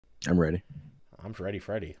I'm ready. I'm ready,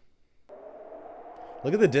 Freddy.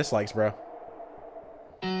 Look at the dislikes, bro.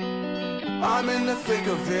 I'm in the thick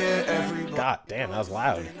of it, everybody. God damn, that was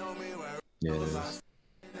loud. Yeah, it is.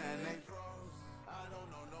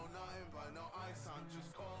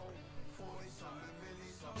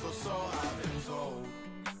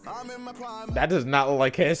 That does not look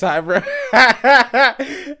like KSI, bro.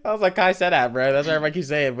 I was like, Kai said that, bro. That's what everybody keeps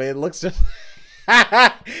saying, but it looks just...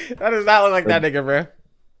 that does not look like that nigga, bro.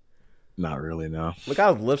 Not really, no. Look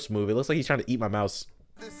how his lips move. It looks like he's trying to eat my mouse.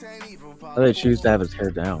 Why do they choose to have his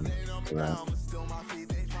hair down for that?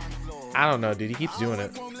 I don't know, dude. He keeps doing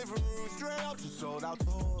it.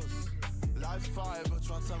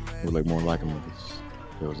 Would look more like him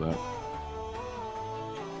if it was up.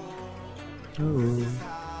 Ooh.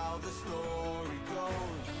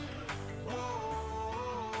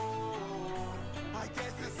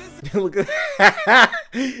 Look at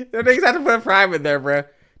the niggas had to put Prime in there, bro.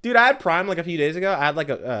 Dude, I had Prime like a few days ago. I had like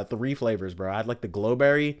 3 flavors, bro. I had like the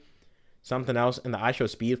Glowberry, something else, and the iShow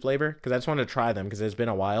Speed flavor because I just wanted to try them because it's been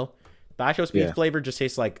a while. The iShow Speed flavor just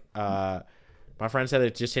tastes like my friend said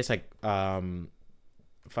it just tastes like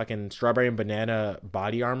fucking strawberry and banana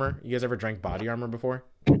body armor. You guys ever drank body armor before?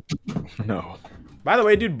 No. By the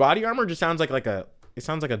way, dude, body armor just sounds like a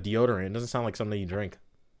deodorant. It doesn't sound like something you drink.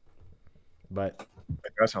 But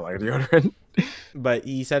That's not like a deodorant. but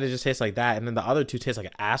he said it just tastes like that, and then the other two taste like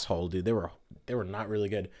an asshole, dude. They were not really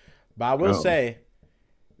good. But I will say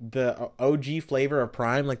the OG flavor of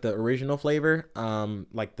Prime, like the original flavor,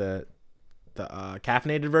 like the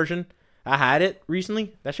caffeinated version, I had it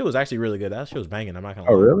recently. That shit was actually really good. That shit was banging. I'm not gonna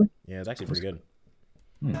lie. Oh, really? Yeah, it's actually pretty good.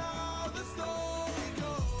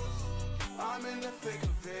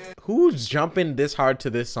 Who's jumping this hard to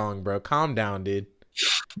this song, bro? Calm down, dude.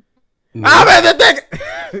 I'm in the thick.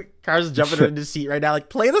 Car's jumping in his seat right now. Like,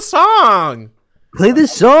 play the song. Play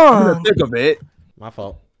this song. Think of it. My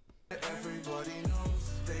fault.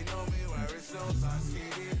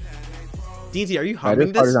 DT, are you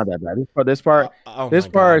humming This part is this? not that bad. This part Oh this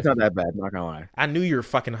my part is God. not that bad. Not gonna lie. I knew you were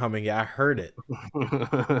fucking humming it. I heard it.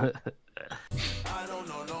 I don't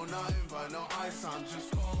know nothing but no ice, I'm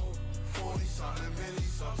just cold. 40-something milli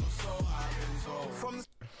subs, so I've been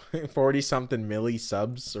told. 40-something milli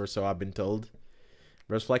subs, or so I've been told.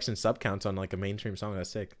 Bro's flexing sub counts on like a mainstream song. That's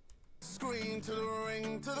sick. Screen to the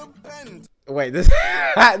ring to the pen. Wait, this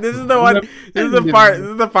this is the one. This is the part. This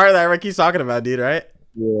is the part that Ricky's talking about, dude. Right?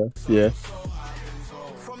 Yeah. Yeah.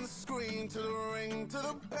 From the screen to the ring to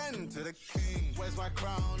the pen to the king. Where's my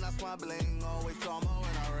crown? That's my bling. Always drama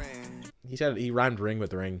when I ring. He said he rhymed ring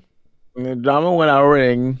with ring. Drama when I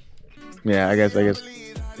ring. Yeah, I guess.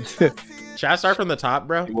 Should I start from the top,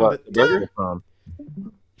 bro? What? Should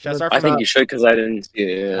I start from I think the you should because I didn't see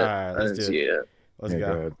it. Alright, let's do it. Let's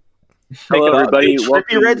go. Hello, everybody.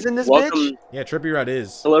 Trippy Red's in this bitch? Welcome. Yeah, Trippy Red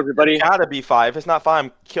is. Hello, everybody. Gotta be 5. If it's not 5,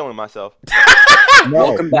 I'm killing myself.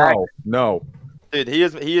 Welcome back. No. Dude, he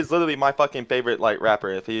is literally my fucking favorite like rapper.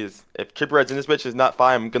 If Trippy Red's in this bitch is not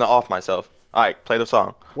 5, I'm gonna off myself. Alright, play the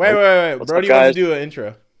song. Wait. What's Brody up, wants to guys? do an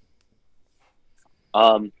intro.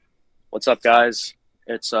 What's up, guys?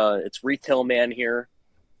 It's Retail Man here.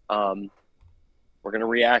 We're gonna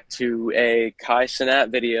react to a Kai Cenat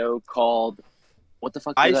video called what the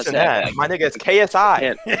fuck I does that that. say? My nigga, it's KSI.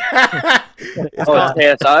 Can't- It's Oh, called,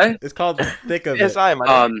 it's KSI. it's called Thick of It. KSI, my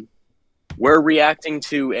nigga. We're reacting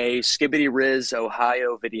to a Skibbity Riz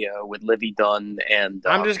Ohio video with Livy Dunn and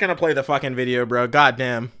I'm just gonna play the fucking video, bro. God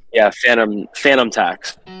damn. yeah, Phantom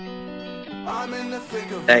Tax. I'm in the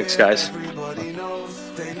thick of Thanks, it. guys. Everybody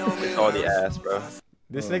knows. They know me. It's all the ass, bro.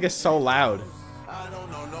 This nigga's so loud. I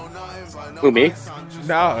don't know nothing but no Who, me? ice, I'm just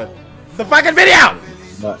No, the fucking video,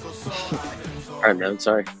 All right, man.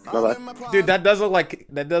 Sorry, my bad. dude. That does look like.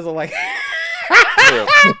 That does look like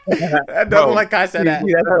I said that.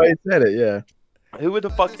 Yeah, that's how he said it. Yeah. Who the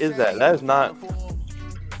fuck is that? That is not.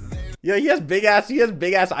 Yeah, he has big ass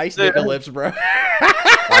ice Dude. nigga lips, bro.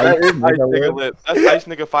 That is Ice Nigga lips. That's Ice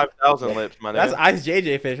Nigga 5000 lips, my nigga. That's ice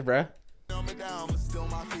JJ fish, bro.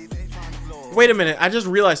 Wait a minute, I just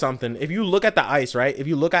realized something. If you look at the ice, right? If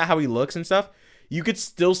you look at how he looks and stuff, you could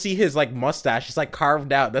still see his like mustache. It's like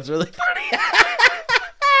carved out. That's really funny.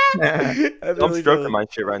 That's I'm really stroking funny. my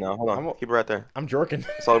shit right now. Hold on. Keep it right there. I'm jorking.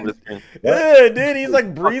 It's all over the screen. Yeah, dude, he's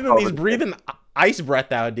like breathing. He's breathing ice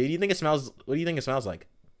breath out, dude. You think it smells? What do you think it smells like?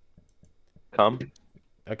 Come.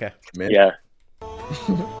 Okay. Yeah.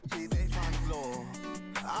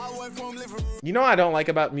 You know what I don't like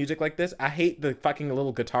about music like this? I hate the fucking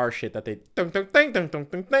little guitar shit that they.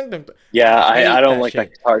 Yeah, I hate I don't that like shit.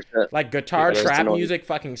 that guitar shit. Like guitar Yeah, that's trap annoying. music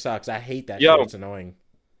fucking sucks. I hate that Yo. shit. It's annoying.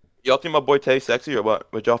 Y'all think my boy Tay sexy or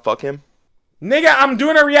what? Would y'all fuck him? Nigga, I'm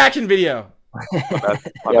doing a reaction video.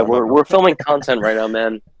 Yeah, we're filming content right now,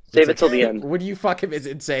 man. Save it till the end. What do you fucking is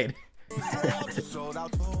insane?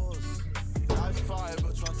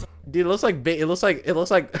 Dude, it looks like Dude,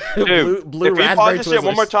 blue if you raspberry pause this shit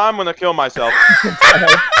one Twizzlers. more time, I'm gonna kill myself.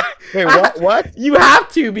 Wait, what? What? You have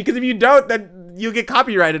to, because if you don't, then you'll get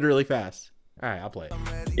copyrighted really fast. All right, I'll play it.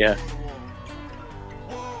 Yeah.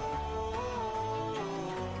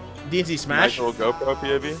 DNC Smash. Nice little GoPro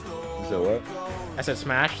POV. You said what? I said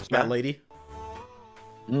Smash. That lady.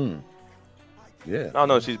 Yeah. Oh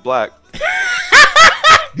no, she's black.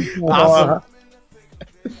 Awesome.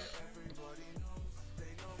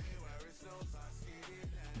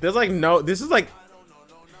 There's like no. This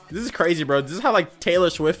is crazy, bro. This is how like Taylor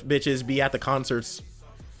Swift bitches be at the concerts.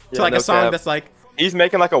 Yeah, To like no a song cap. that's like, He's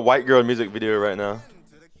making like a white girl music video right now.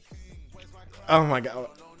 oh my god.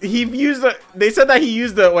 He used a. They said that he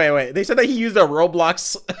used the. Wait. They said that he used a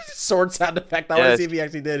Roblox sword sound effect. I want to Yes. see if he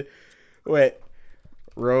actually did. Wait.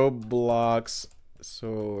 Roblox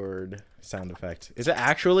sword sound effect. Is it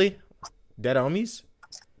actually Dead Homies?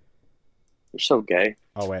 You're so gay.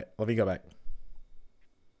 Oh wait. Let me go back.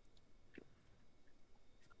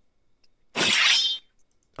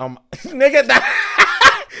 Nigga,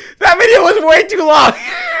 that video was way too long.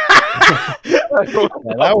 Yeah,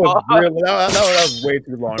 that was really, that was way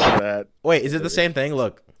too long for that. Wait, is it the same thing?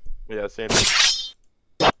 Look. Yeah, same.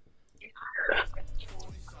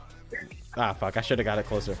 Ah, fuck. I should have got it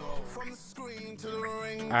closer.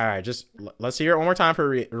 All right, just let's hear it one more time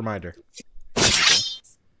for a reminder.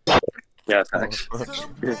 Yeah, thanks.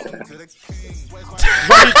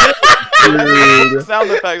 Sound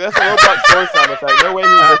effect. That's a Roblox sword sound effect. No way he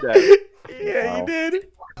did that. Yeah, you did.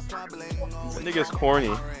 That nigga's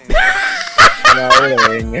corny.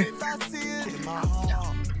 Annoying.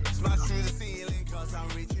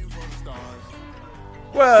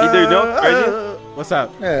 Whoa. Dude, no, crazy. What's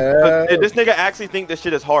up? Dude, this nigga actually think this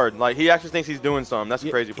shit is hard. Like he actually thinks he's doing something. That's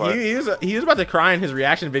the crazy part. He was about to cry in his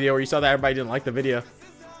reaction video where you saw that everybody didn't like the video.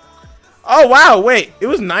 Oh wow, wait. It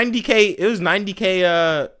was 90K. It was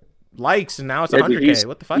 90K likes and now it's 100K.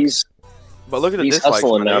 What the fuck? But look at the He's dislikes,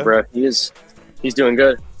 hustling my now, nigga. bro. He's doing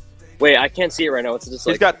good. Wait, I can't see it right now. What's it just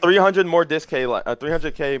He's like? got 300 more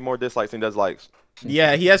 300K more dislikes than he does likes.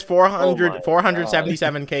 Yeah, he has 400 Oh my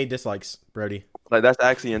 477K dislikes, Brody. Like that's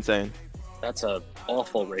actually insane. That's a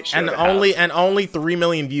awful ratio. And to have. only 3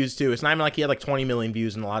 million views too. It's not even like he had like 20 million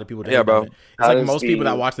views and a lot of people didn't. Yeah, bro. It's How like does most people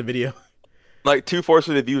that the- watch the video. Like 2/4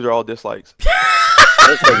 of the views are all dislikes.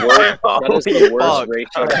 That's the worst. That is the Holy worst fuck.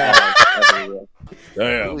 ratio to have ever, bro.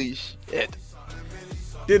 Damn. Holy shit.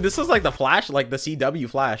 Dude, this is like the Flash, like the CW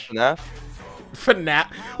Flash. FNAF? FNAF.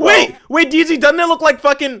 Wait, DZ, doesn't it look like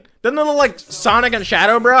fucking? Doesn't it look like Sonic and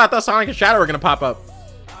Shadow, bro? I thought Sonic and Shadow were gonna pop up.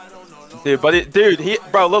 Dude, but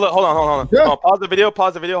bro, look, hold on. Yeah. Hold on. Pause the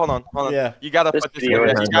video, hold on. Yeah. You gotta This put this video in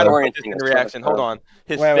is reaction. You gotta boring put this thing in that's reaction. trying to Hold on.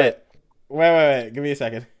 His Wait. fit. Give me a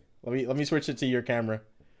second. Let me switch it to your camera.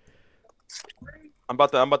 I'm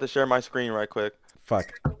about to share my screen right quick.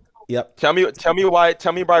 Fuck. Yep. Tell me why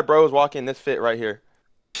bro is walking this fit right here.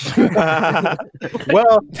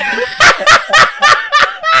 Well,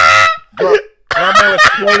 bro, my man was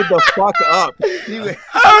played the fuck up.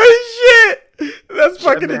 Oh shit! That's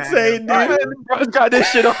fucking Man. insane, dude. Bro's got this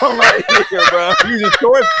shit on right here, bro.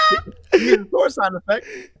 Using sword sound effect.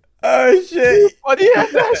 Oh shit! Why do you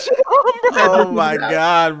have that shit on, bro? Oh my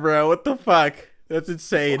god, bro! What the fuck? That's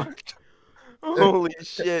insane. Holy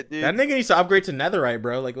shit, dude. That nigga needs to upgrade to netherite,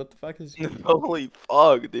 bro. Like, what the fuck is? Holy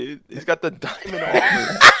fuck, dude. He's got the diamond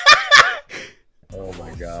armor. Oh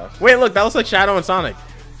my gosh. Wait, look, that looks like Shadow and Sonic.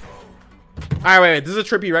 All right, wait. This is a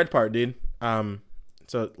trippy red part, dude.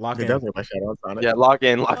 So lock It in. does look like Shadow Sonic. Yeah, lock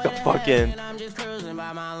the fuck in. I'm just cruising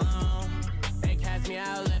by my lawn. They cast me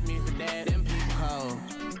out, left me for dead. Them people cold.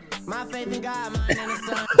 My faith in God, mine in the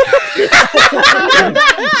sun.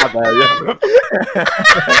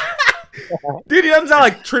 Dude, he doesn't sound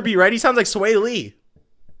like trippy, right? He sounds like Sway Lee.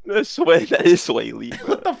 That is Sway Lee, bro.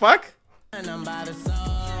 What the fuck? And I'm by the sun.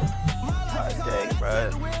 God dang, bro.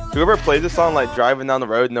 Whoever plays this song like driving down the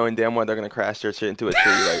road knowing damn well they're gonna crash their shit into a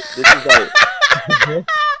tree, like this is like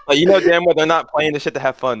you know damn well they're not playing this shit to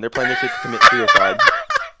have fun. They're playing this shit to commit suicide.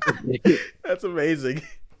 That's amazing.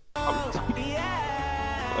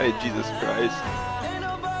 Hey, Jesus Christ. Ain't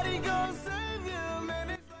nobody gonna save you, man.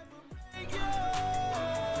 It's like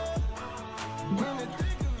when they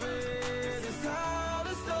think of it, it's how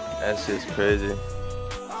the story. That's just crazy.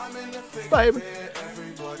 I'm in the thick Babe. of it,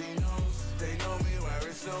 everybody knows. They know me where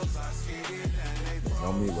it snows, I skate it and they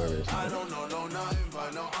Know me where it's I don't know nothing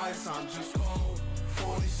but no ice, I'm just cold.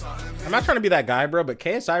 I'm not trying to be that guy, bro, but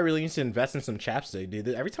KSI really needs to invest in some chapstick, dude.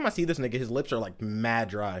 Every time I see this nigga, his lips are like mad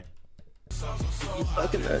dry. You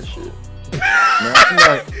fucking that shit.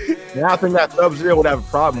 Now I think that Sub-Zero would have a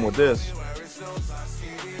problem with this.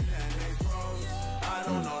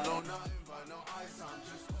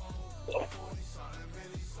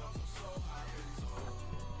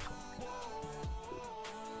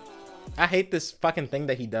 I hate this fucking thing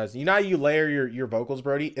that he does. You know how you layer your vocals,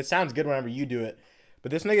 Brody? It sounds good whenever you do it.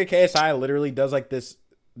 But this nigga KSI literally does like this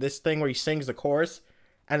thing where he sings the chorus,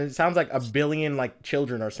 and it sounds like a billion like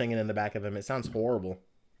children are singing in the back of him. It sounds horrible.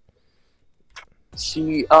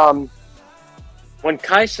 See, when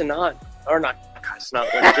Kai Cenat, or not Kai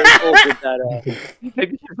Cenat, when J. Cole did that,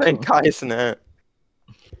 Maybe you're playing Kais in that.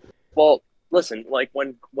 well, listen, like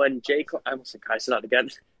when J. Cole, I almost said Kai Cenat again.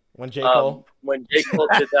 When J. Cole, when J. Cole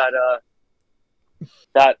did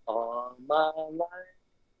that all my life,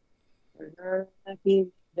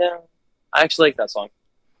 I actually like that song,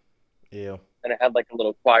 ew. and it had like a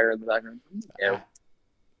little choir in the background. Yeah,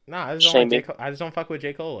 Nah, I just don't like J. Cole. I just don't fuck with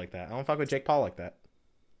J. Cole like that. I don't fuck with Jake Paul like that.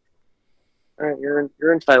 all right, you're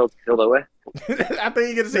entitled to feel that way. I thought you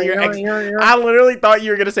were gonna say your ex. I literally thought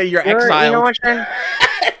you were gonna say you're exiled. You know what, Shane?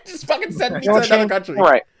 Just fucking send me You know to what, another Shane? country. You're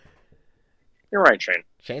right. You're right, Shane.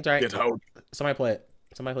 Shane's right. Get out. Somebody play it.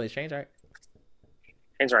 Somebody play it. Shane's right.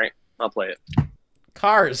 Shane's right. I'll play it.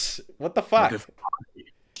 Cars. What the fuck?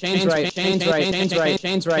 Shane's right. Shane's right. Shane's right.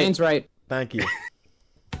 Shane's right. Shane's right. Thank you.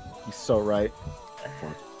 He's so right.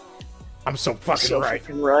 I'm so fucking So right.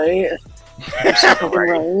 fucking right. I'm so fucking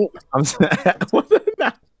right. I'm what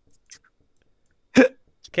the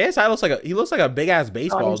KSI looks like a big ass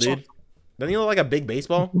baseball, dude. Doesn't he look like a big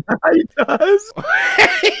baseball? he does.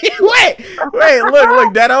 wait,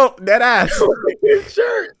 look, dead ass. His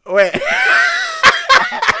shirt. Wait.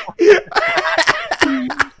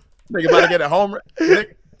 Nigga about to get a home run.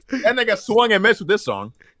 That nigga swung and missed with this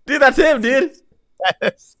song. Dude, that's him, dude.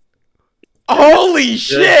 Yes. Holy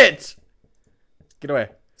shit! Get away.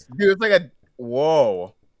 Dude, it's like a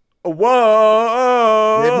whoa.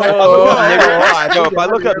 Whoa! Yo, if I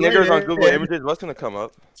look up niggers on Google Images, what's gonna come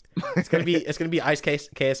up? It's gonna be Ice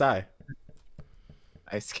KSI.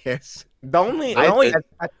 Ice Kiss. The only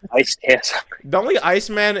Ice Kiss.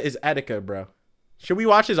 Iceman is Etika, bro. Should we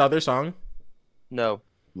watch his other song? No.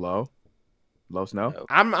 Low snow.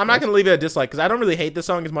 I'm not gonna leave it a dislike because I don't really hate this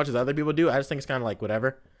song as much as other people do. I just think it's kind of like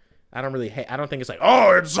whatever. I don't think it's like,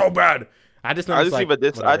 oh, it's so bad. I just leave a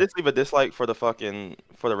dislike for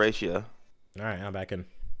the ratio. All right, I'm back in.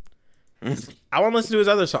 I want to listen to his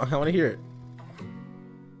other song. I want to hear it.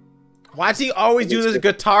 Why does he always do this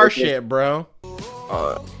guitar shit, bro?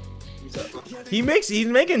 He's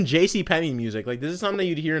making JCPenney music. Like, this is something that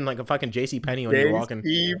you'd hear in like a fucking JCPenney when you're walking.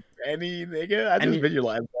 JCPenney, nigga. I just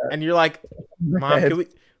visualize that. And you're like,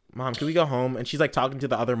 Mom, can we go home? And she's like talking to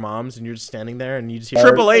the other moms, and you're just standing there, and you just hear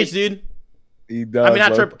Triple H, dude. He does. I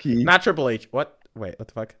mean, not Triple H. What? Wait, what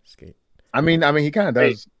the fuck? Skate. I mean, he kind of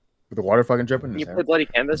does with the water fucking dripping. You play Bloody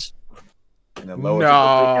Canvas?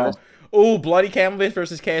 No. Oh, Bloody Canvas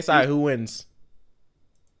versus KSI. Who wins?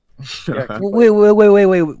 Wait.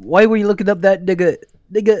 Why were you looking up that nigga?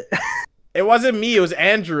 It wasn't me. It was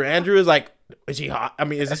Andrew. Andrew was like, "Is he hot? I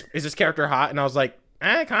mean, is this character hot?" And I was like,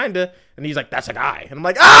 kinda. And he's like, "That's a guy." And I'm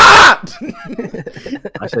like, ah!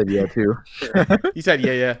 I said yeah too. He said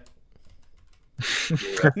yeah.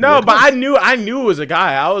 No, but I knew it was a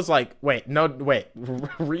guy. I was like, wait,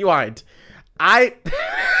 rewind.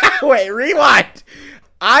 Rewind.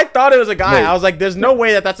 I thought it was a guy. Wait. I was like, there's no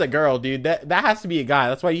way that's a girl, dude. That has to be a guy.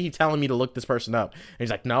 That's why he's telling me to look this person up. And he's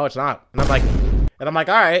like, no, it's not. And I'm like,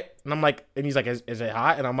 all right. And I'm like, and he's like, is it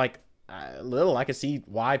hot? And I'm like, little. I can see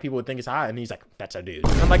why people would think it's hot. And he's like, that's a dude.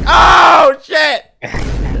 And I'm like, oh shit.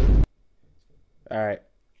 All right,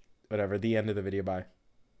 whatever. The end of the video. Bye.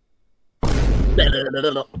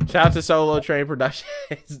 Shout out to Solo Train Productions,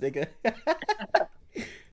 nigga.